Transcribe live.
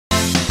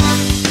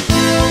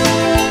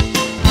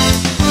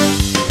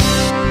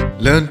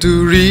Learn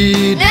to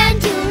read. Learn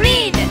to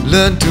read.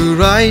 Learn to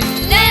write.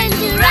 Learn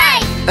to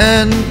write.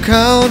 And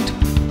count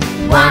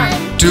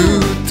 1,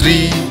 2,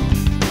 3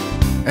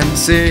 and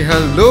say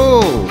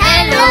hello.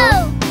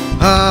 Hello.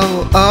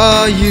 How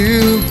are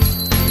you?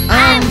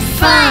 I'm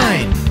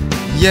fine.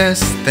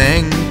 Yes,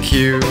 thank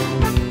you.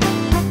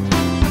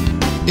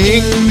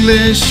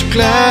 English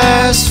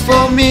class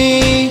for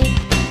me.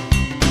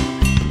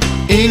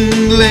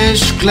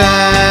 English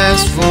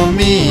class for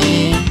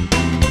me.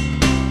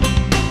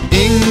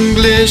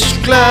 English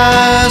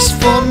class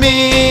for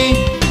me.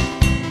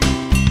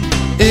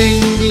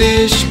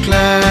 English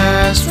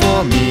class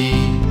for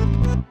me.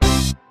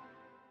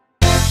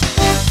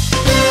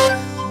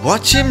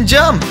 Watch him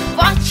jump.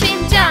 Watch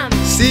him jump.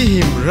 See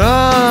him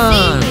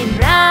run. See him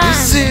run.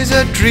 This is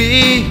a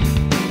tree.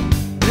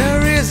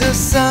 There is a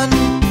sun.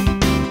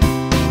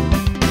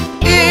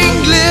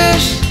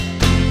 English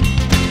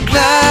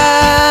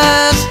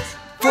class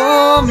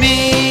for me.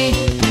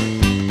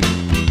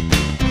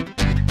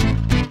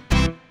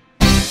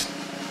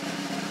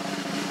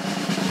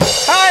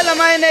 Hi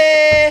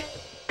Lamaine.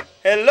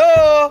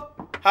 Hello.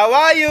 How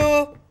are you?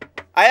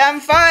 I am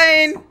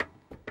fine.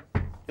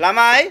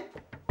 ළමයි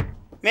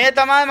මේ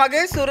තමයි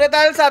මගේ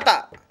සුරතල් සතා.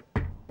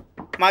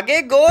 මගේ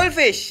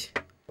goldfish.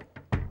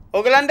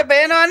 ඔයගලන්ට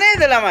පේනව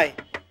නේද ළමයි?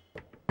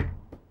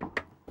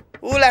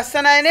 ඌ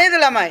ලස්සනයි නේද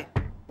ළමයි?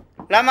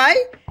 ළමයි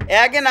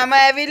එයාගේ නම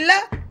ඇවිල්ලා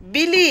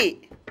බිලි.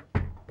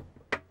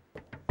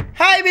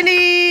 Hi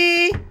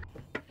Billy.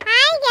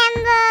 Hi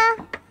Jumbo.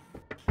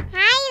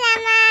 Hi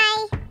ළමයි.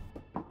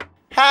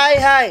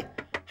 Hi.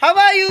 How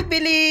are you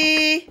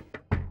Billy?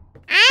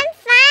 I'm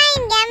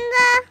fine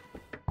Jumbo.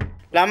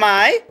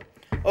 ළමයි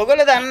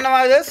ඔයගොල්ලෝ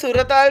දන්නවද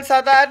සුරතල්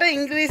සතාට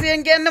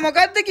ඉංග්‍රීසියෙන් කියන්නේ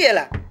මොකක්ද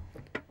කියලා?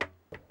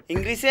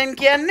 ඉංග්‍රීසියෙන්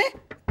කියන්නේ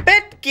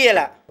pet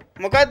කියලා.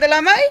 මොකක්ද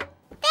ළමයි?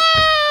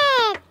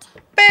 Pet.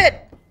 Pet.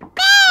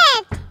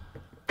 Pet.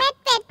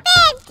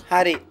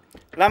 හරි.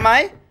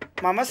 ළමයි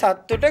මම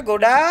සත්තුට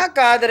ගොඩාක්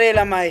ආදරේ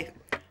ළමයි.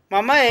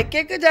 මම එක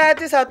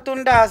ජාති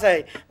සත්තුන්ට ආසයි.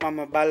 මම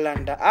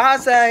බල්ලන්ට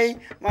ආසයි.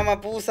 මම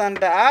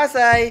පූසන්ට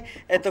ආසයි.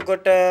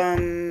 එතකොට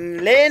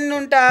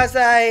ලේන්නුන්ට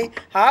ආසයි.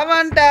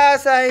 හාවන්ට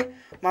ආසයි.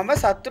 මම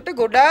සත්තුට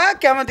ගොඩාක්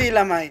කැමතියි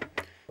ළමයි.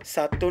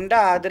 සත්තුන්ට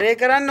ආදරය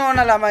කරන්න ඕන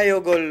ළමයි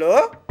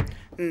ඔයගොල්ලෝ.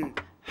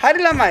 හරි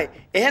ළමයි.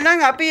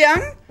 එහෙනම් අපි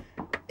යන්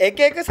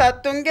එක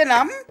සත්තුන්ගේ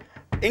නම්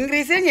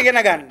ඉංග්‍රීසියෙන් ඉගෙන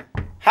ගන්න.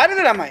 හරිද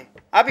ළමයි?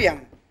 අපි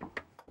යමු.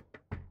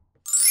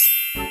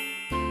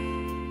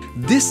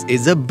 This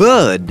is a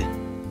bird.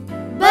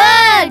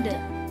 Bird.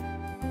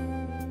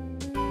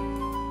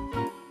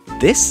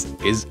 This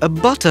is a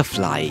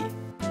butterfly.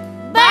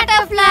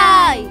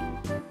 Butterfly.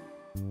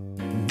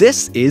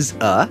 This is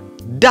a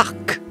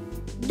duck.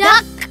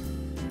 Duck.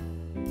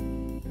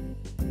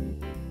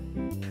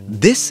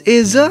 This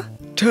is a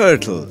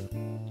turtle.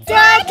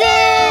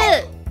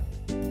 Turtle.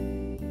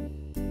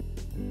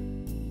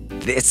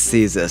 This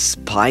is a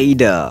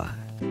spider.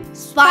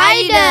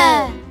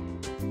 Spider.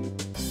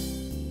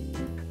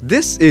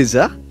 This is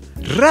a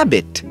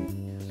rabbit.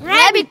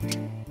 Rabbit.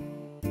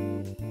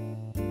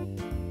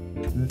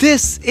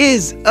 This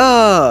is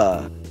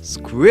a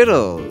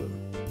squirrel.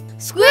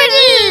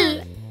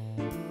 Squirrel.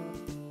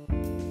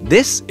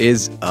 This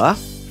is a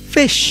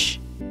fish.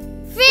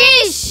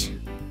 Fish.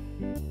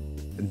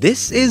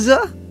 This is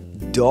a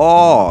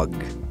dog.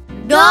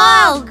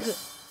 Dog.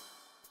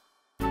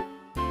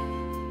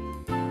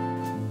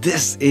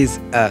 This is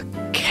a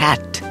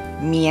cat.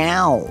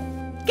 Meow.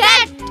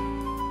 Cat.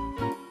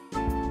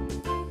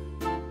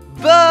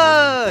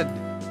 Bird.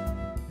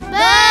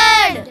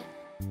 Bird.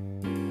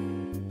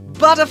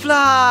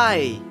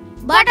 Butterfly.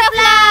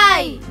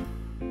 Butterfly.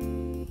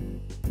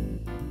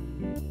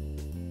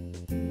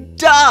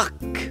 Duck.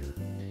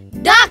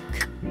 Duck.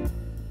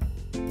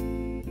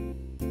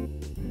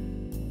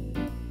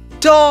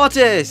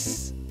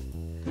 Tortoise.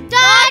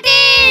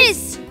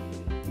 Tortoise.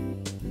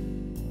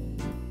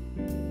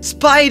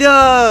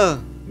 Spider.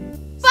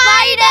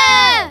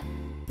 Spider.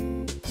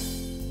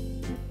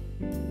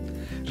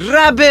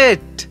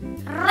 Rabbit.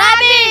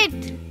 Rabbit.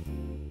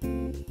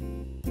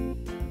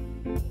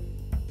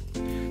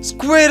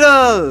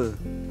 Squirrel.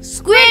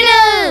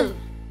 Squirrel.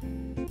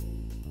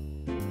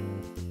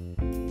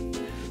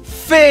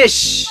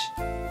 Fish.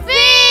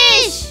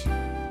 Fish.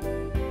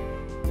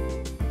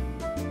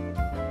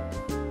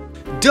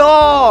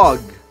 Dog.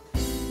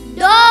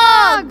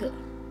 Dog.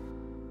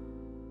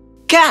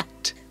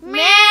 Cat.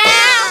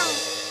 Meow.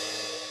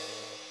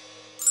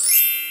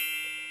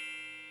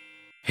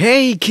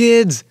 Hey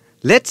kids,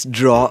 let's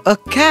draw a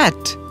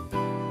cat.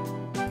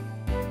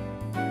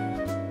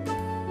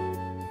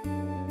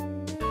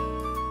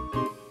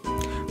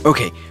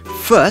 Okay,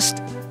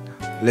 first,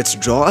 let's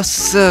draw a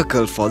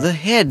circle for the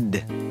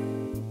head.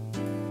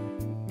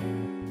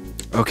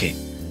 Okay,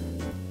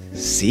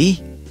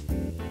 see?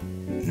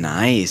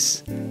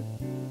 Nice.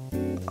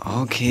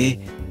 Okay.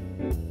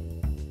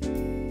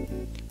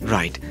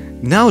 Right,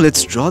 now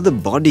let's draw the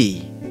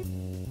body.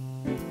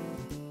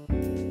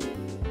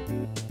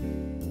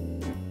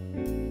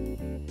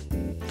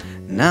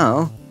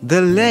 Now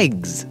the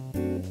legs.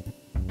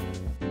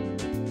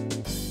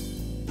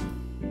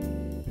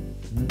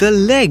 the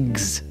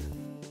legs.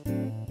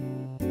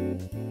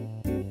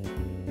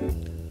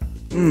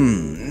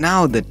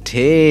 Now the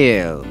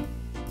tail.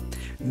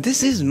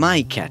 This is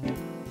my cat.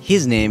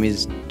 His name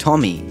is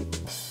Tommy.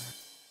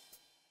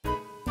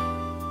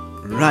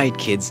 Right,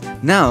 kids.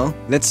 Now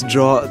let's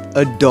draw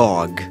a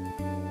dog.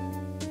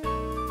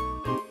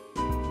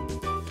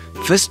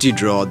 First you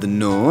draw the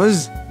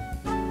nose,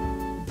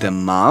 the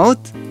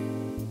mouth,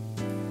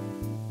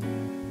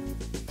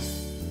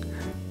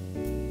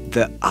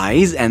 the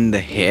eyes and the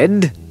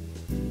head,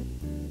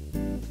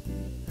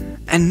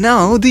 and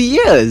now the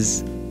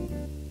ears.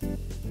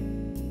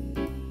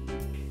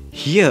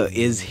 Here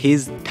is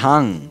his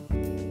tongue,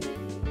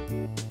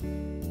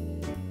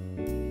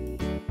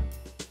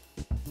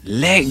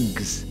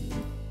 legs,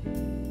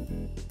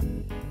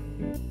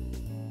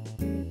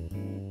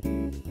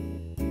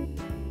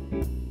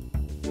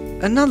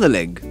 another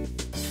leg.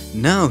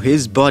 Now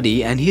his body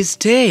and his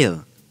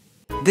tail.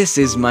 This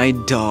is my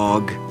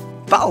dog.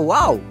 Bow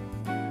wow!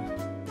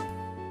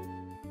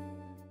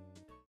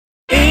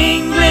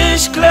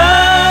 English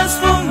class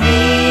for me.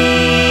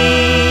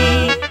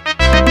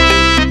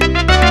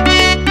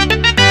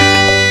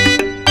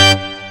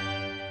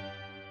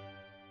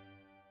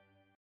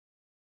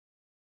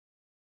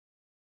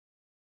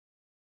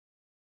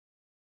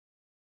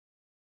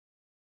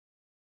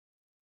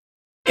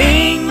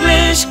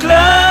 English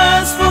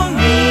class for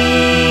me.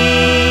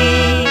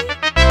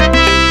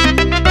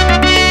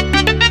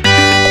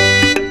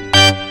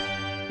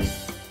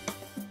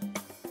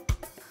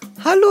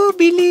 Hello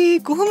Billy,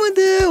 කොහමද?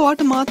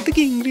 ඔයාට මාත් එක්ක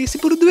ඉංග්‍රීසි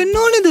පුරුදු වෙන්න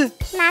ඕනේද?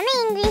 මම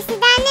ඉංග්‍රීසි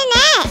දන්නේ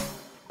නැහැ.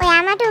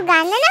 ඔයා මට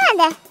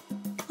උගන්වනවද?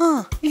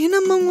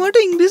 එහෙනම් මම ඔයාට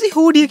ඉංග්‍රීසි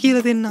හෝඩිය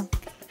කියලා දෙන්නම්.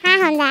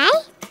 හොඳයි.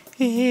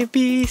 A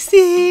B C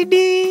D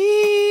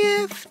E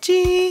F G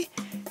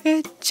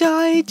H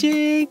I J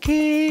K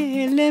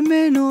L M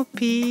N O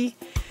P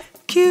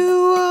Q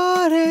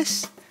R S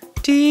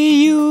T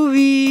U V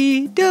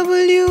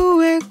W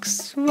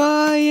X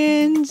Y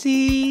and Z.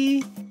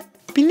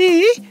 Billy,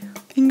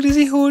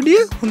 ඉංග්‍රීසි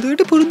හෝඩිය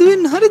හොඳට පුරුදු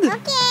වෙන්න හරිද?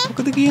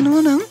 මොකද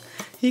කියනවා නම්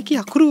ඒකේ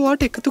අකුරු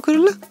වාට එකතු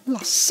කරලා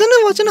ලස්සන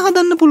වචන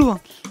හදන්න පුළුවන්.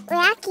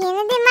 ඔයා කියන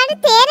දේ මට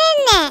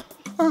තේරෙන්නේ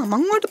නැහැ. මම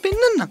ඔයාට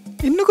පෙන්නන්නම්.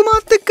 එන්නකෝ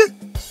මාත් එක්ක.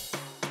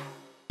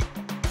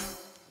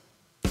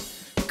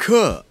 K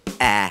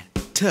A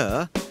T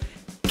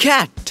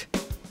cat.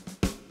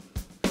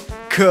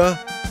 K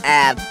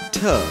A T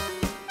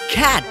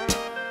cat.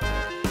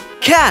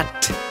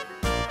 Cat.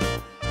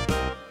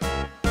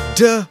 D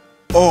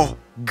O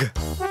G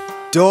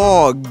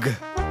dog.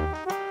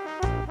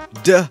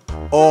 D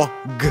O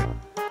G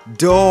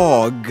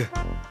dog.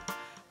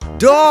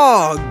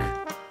 Dog.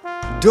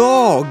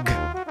 Dog.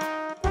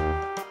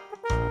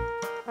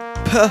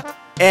 P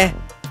E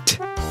T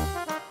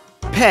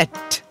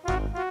pet.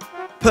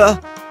 P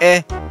E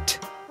T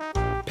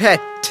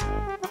pet.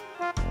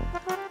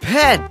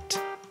 Pet.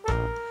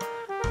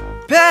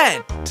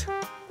 Pet.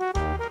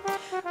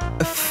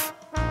 F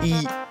E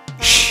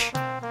sh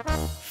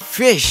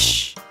fish.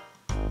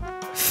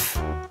 F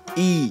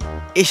E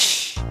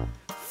ish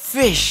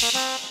fish.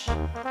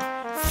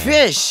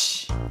 Fish.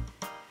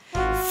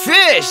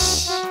 Fish.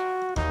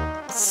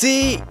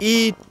 C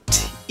E T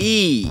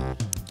E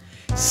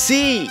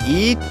C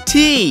E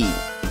T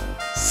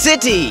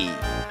city.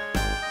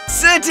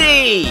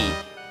 City.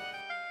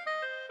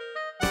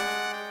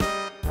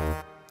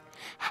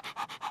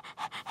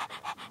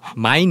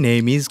 My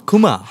name is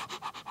Kumar.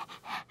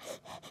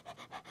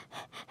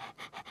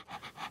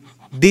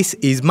 This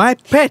is my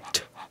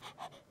pet.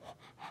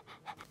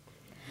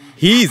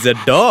 He's a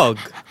dog.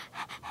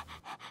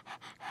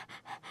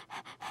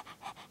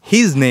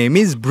 His name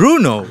is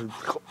Bruno.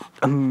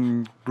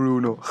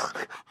 Bruno.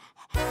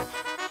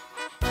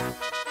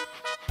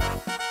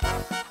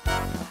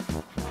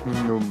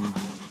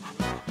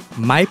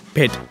 My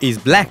pet is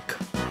black.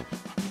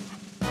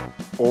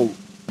 ඔව්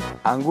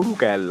අඟුරු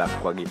කෑල්ලක්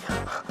වගේ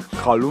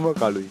කළුම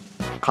කළුයි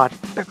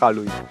කට්ට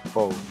කළුයි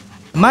ඔව්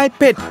My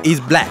pet is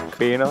black.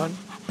 පේනවනේ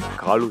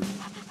කළුයි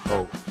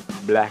ඔව්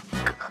black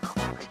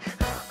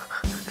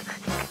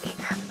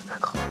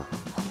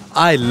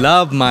I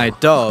love my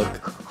dog.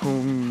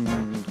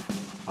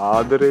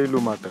 ආදරේලු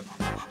මට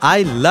I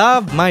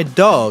love my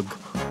dog.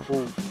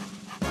 ඔව්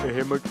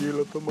එහෙම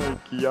කියලා තමයි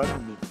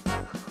කියන්නේ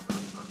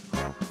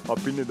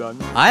අපිනේ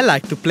දන්නේ I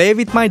like to play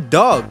with my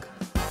dog.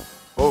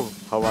 ඔව්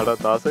හවඩ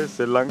තාසයි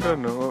සෙල්ලම්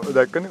කරන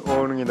දැක්කනේ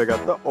ඕන්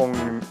ඉඳගත්තා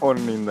on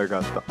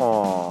ඉඳගත්තා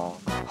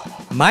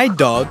My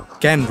dog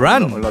can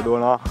run. ඔන්න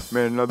දුවනවා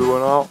මෙන්න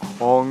දුවනවා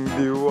on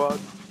දිව්වා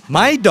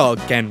My dog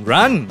can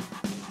run.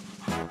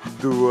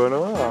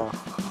 දුවනවා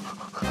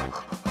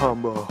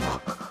හම්බා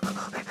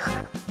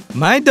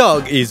My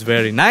dog is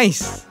very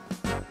nice.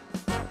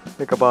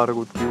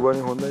 එකපාරකුත්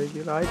කිව්වනේ හොඳයි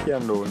කියලා ආයි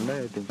කියන්න ඕනේ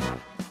නැහැ ඉතින්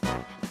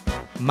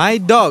My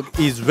dog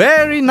is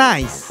very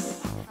nice.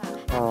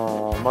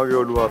 මගේ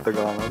ඔළුව අත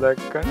ගාන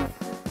දැක්කනේ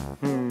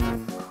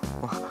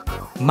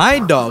My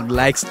dog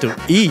likes to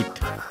eat.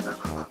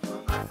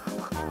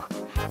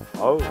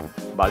 ඔව්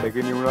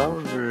බඩගිනි වුණාම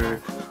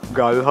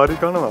ගල් හරි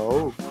කනවා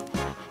ඔව්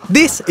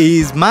This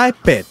is my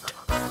pet.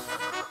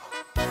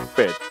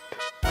 pet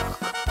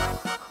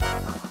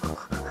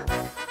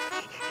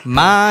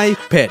My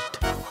pet.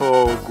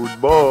 Oh,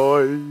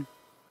 goodbye.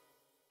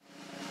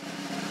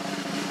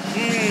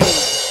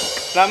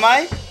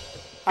 ළමයි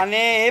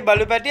අනේ ඒ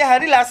බලු පැටිය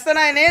හරි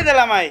ලස්සනයි නේද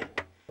ළමයි?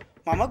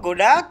 මම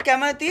ගොඩාක්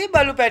කැමතියි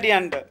බලු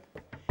පැටියන්ට.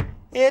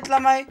 ඒත්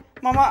ළමයි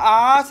මම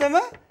ආසම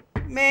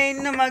මේ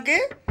ඉන්න මගේ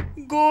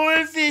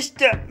ගෝල්ඩ්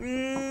ෆිෂ්ට.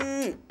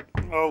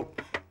 ඔව්.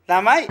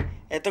 ළමයි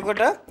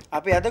එතකොට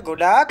අපි අද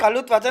ගොඩාක්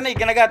අලුත් වචන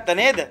ඉගෙන ගත්තා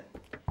නේද?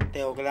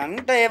 ඒ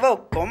ඔයගලන්ට ඒව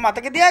ඔක්කොම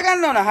මතක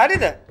තියාගන්න ඕන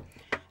හරිද?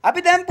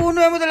 අපි දැන්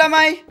පුහුණු වෙමුද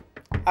ළමයි?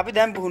 අපි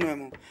දැන් පුහුණු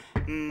වෙමු.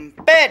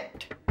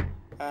 pet,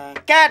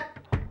 cat,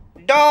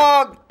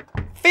 dog,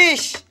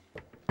 fish,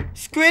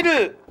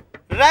 squirrel,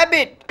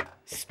 rabbit,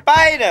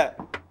 spider,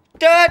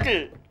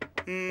 turtle,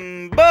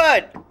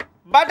 bird,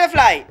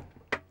 butterfly,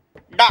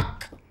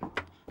 duck.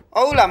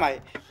 Oh lamai.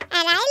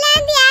 And I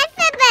learned the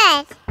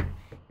alphabet.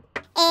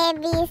 A,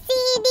 B, C,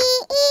 D,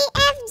 E,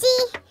 F, G,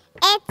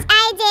 H,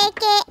 I, J,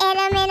 K, L,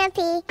 M, N, O, P,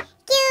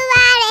 Q,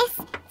 R, S,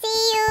 T,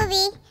 U, V,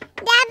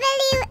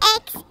 W,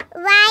 X,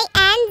 Y,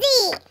 and Z.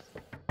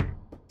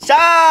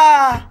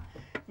 Sha!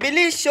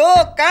 Billy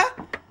Shoka!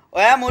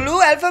 ඔයා මුළු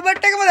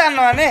ඇල්ෆබෙට් එකම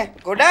දන්නවනේ.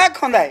 ගොඩාක්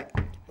හොඳයි.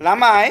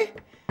 ළමයි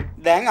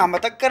දැන්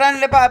අමතක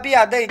කරන්න එපා අපි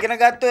අද ඉගෙන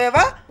ගත්ත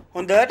ඒවා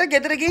හොඳට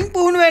ගෙදර ගිහින්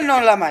පුහුණු වෙන්න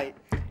ඕන ළමයි.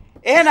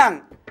 එහෙනම්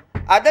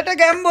අදට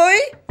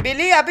ගැම්බෝයි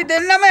බිලි අපි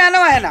දෙන්නම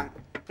යනවා එහෙනම්.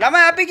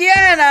 ළමයි අපි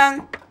ගියා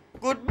එහෙනම්.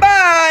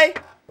 goodbye.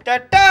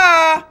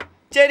 tata.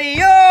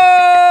 cheerio.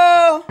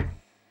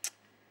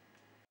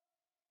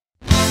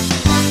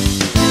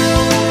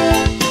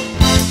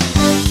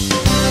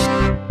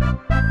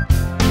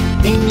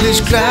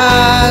 English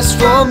class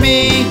for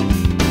me.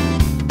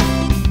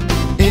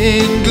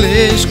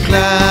 English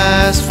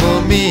class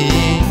for me.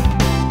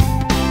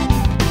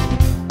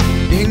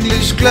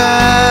 English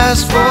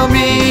class for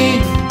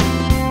me.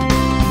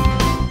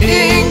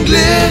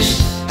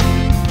 English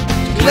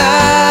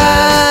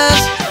class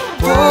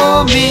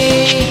for me.